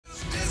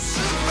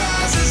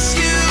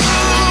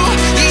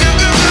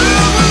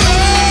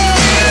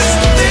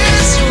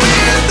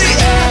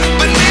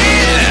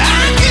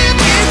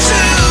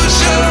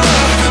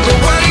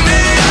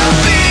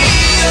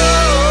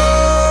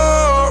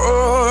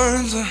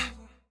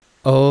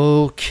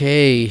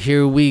Okay,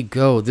 here we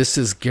go. This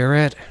is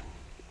Garrett.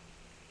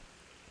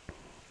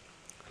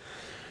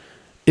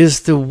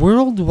 Is the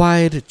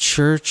Worldwide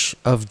Church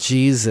of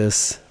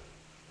Jesus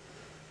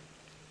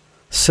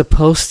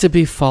supposed to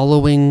be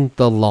following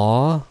the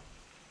law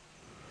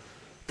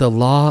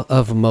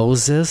of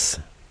Moses?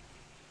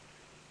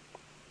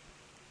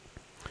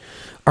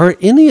 Are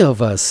any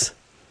of us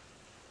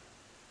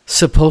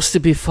supposed to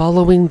be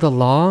following the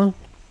law?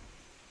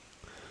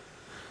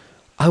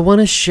 I want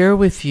to share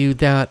with you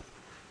that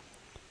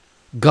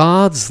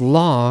God's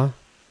law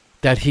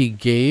that he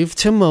gave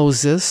to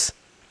Moses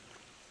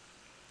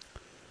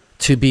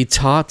to be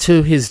taught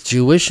to his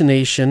Jewish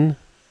nation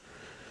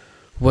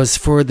was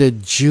for the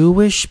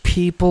Jewish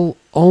people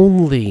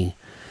only.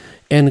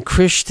 And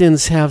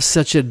Christians have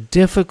such a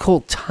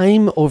difficult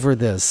time over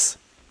this.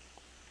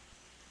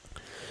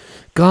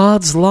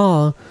 God's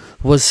law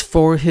was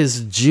for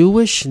his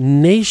Jewish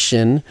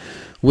nation,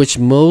 which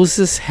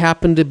Moses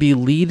happened to be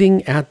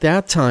leading at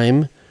that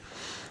time.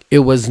 It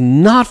was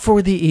not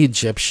for the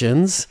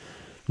Egyptians,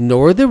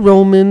 nor the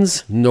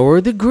Romans, nor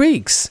the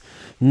Greeks,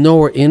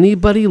 nor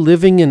anybody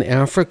living in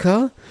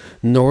Africa,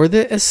 nor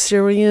the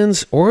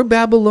Assyrians or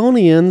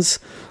Babylonians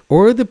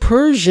or the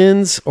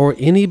Persians or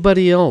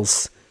anybody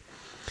else.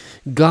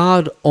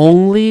 God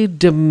only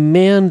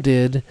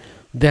demanded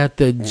that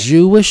the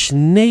Jewish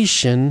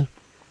nation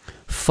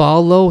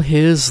follow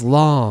his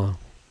law.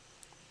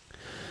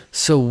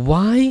 So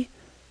why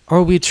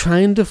are we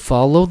trying to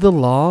follow the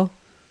law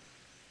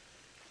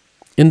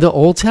in the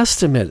Old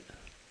Testament?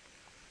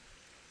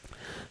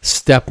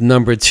 Step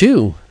number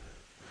 2.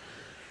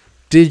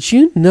 Did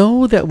you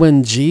know that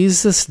when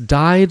Jesus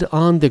died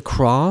on the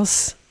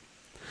cross,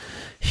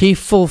 he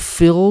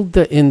fulfilled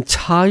the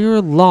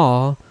entire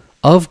law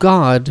of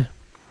God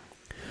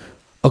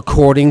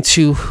according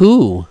to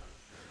who?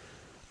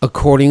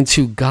 According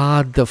to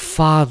God the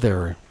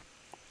Father.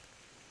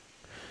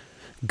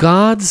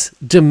 God's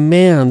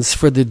demands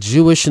for the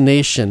Jewish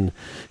nation,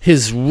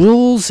 his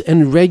rules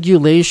and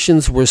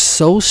regulations were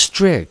so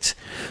strict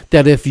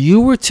that if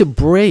you were to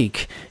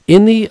break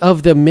any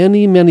of the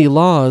many, many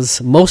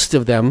laws, most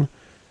of them,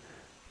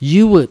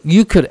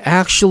 you could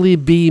actually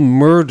be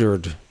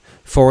murdered.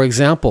 For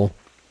example,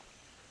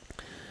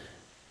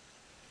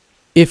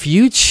 if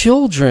you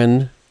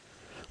children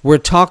were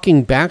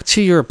talking back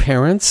to your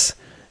parents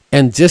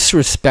and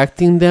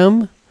disrespecting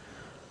them,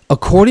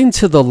 according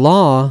to the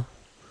law,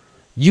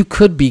 you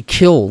could be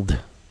killed.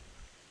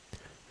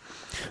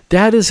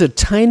 That is a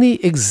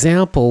tiny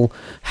example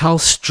how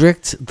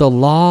strict the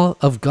law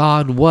of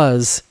God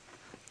was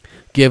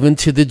given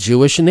to the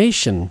Jewish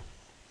nation.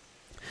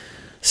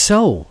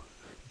 So,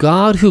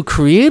 God, who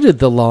created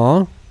the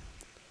law,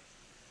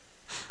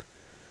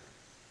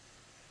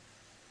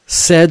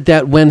 said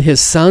that when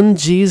his son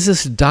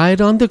Jesus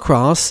died on the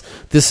cross,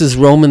 this is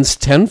Romans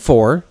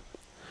 10:4,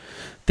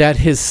 that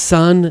his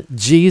son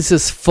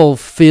Jesus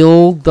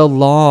fulfilled the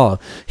law.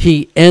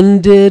 He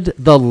ended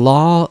the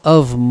law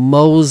of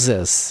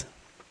Moses.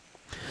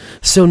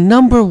 So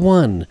number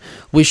 1,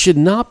 we should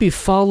not be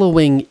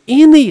following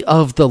any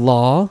of the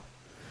law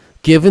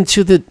given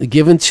to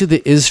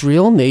the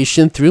Israel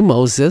nation through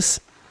Moses,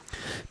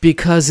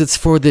 because it's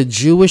for the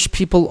Jewish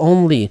people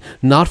only,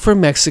 not for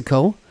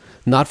Mexico,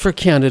 not for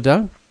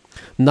Canada,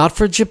 not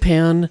for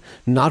Japan,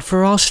 not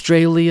for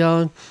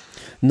Australia,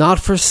 not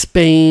for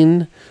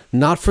Spain,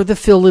 not for the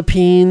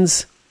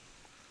Philippines,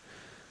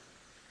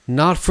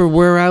 not for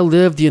where I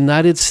live, the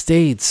United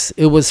States.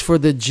 It was for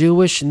the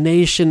Jewish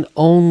nation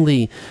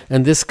only,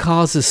 and this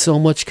causes so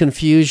much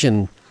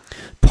confusion.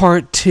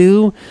 Part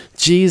 2,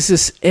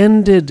 Jesus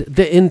ended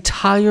the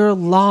entire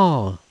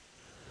law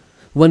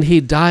when he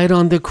died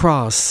on the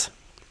cross.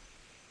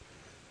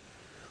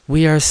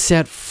 We are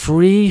set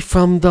free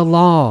from the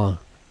law.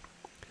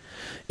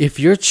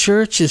 If your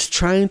church is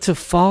trying to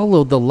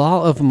follow the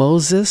law of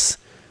Moses,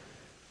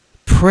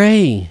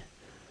 pray.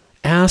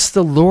 Ask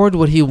the Lord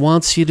what he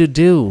wants you to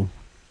do.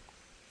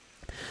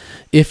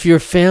 If your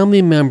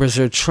family members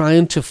are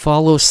trying to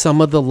follow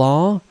some of the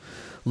law,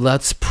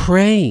 let's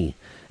pray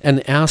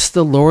and ask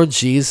the Lord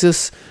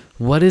Jesus,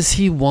 what does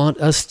he want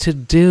us to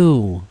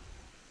do?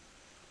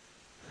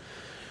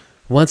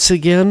 Once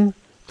again,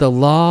 the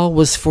law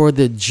was for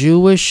the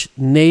Jewish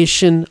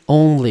nation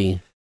only.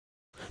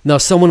 Now,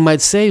 someone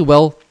might say,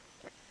 well,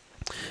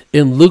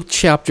 in Luke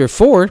chapter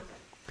 4,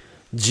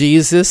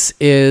 Jesus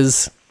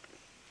is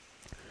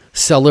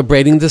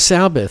celebrating the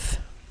Sabbath.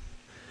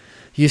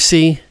 You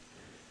see,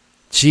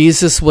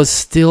 Jesus was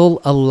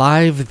still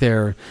alive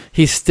there.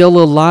 He's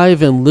still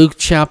alive in Luke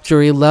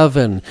chapter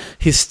 11.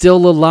 He's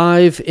still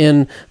alive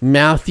in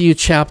Matthew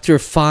chapter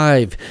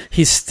 5.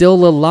 He's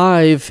still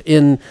alive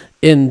in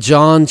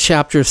John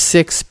chapter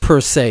 6 per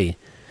se.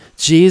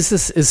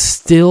 Jesus is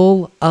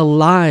still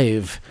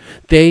alive.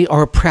 They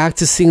are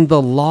practicing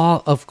the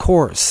law, of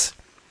course.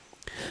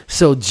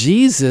 So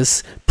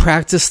Jesus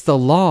practiced the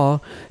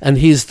law, and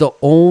he's the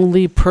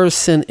only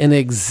person in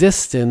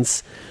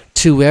existence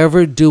to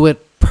ever do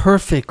it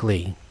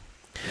perfectly.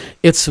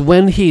 It's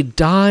when he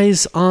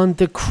dies on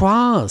the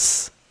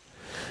cross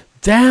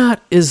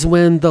that is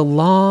when the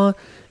law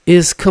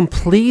is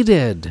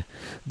completed.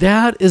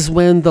 That is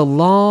when the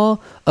law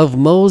of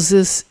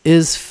Moses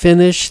is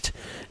finished,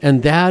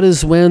 and that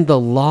is when the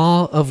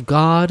law of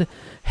God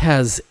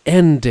has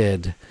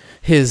ended.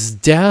 His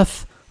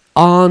death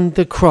on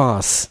the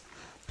cross.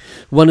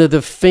 One of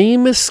the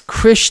famous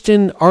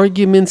Christian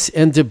arguments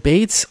and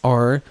debates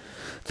are,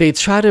 they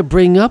try to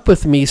bring up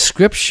with me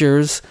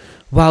scriptures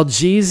while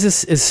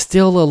Jesus is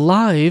still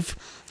alive,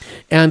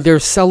 and they're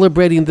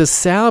celebrating the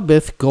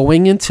Sabbath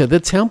going into the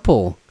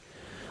temple.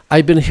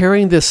 I've been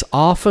hearing this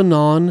off and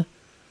on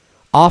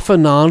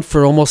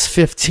for almost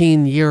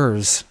 15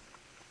 years.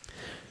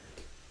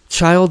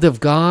 Child of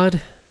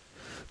God,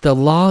 the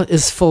law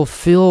is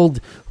fulfilled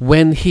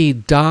when he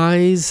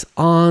dies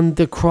on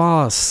the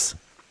cross,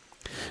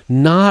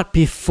 not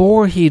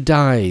before he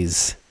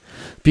dies.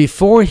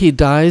 Before he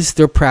dies,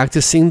 they're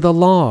practicing the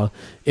law.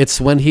 It's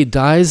when he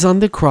dies on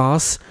the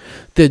cross,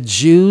 the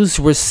Jews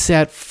were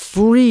set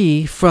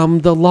free from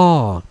the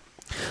law.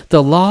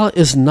 The law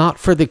is not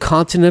for the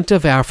continent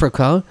of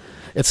Africa.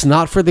 It's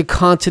not for the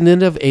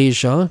continent of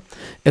Asia.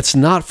 It's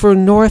not for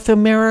North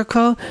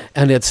America,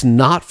 and it's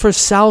not for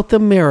South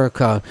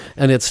America,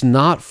 and it's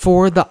not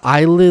for the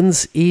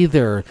islands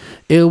either.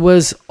 It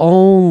was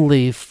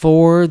only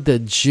for the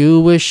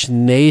Jewish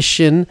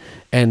nation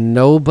and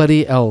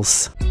nobody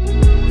else.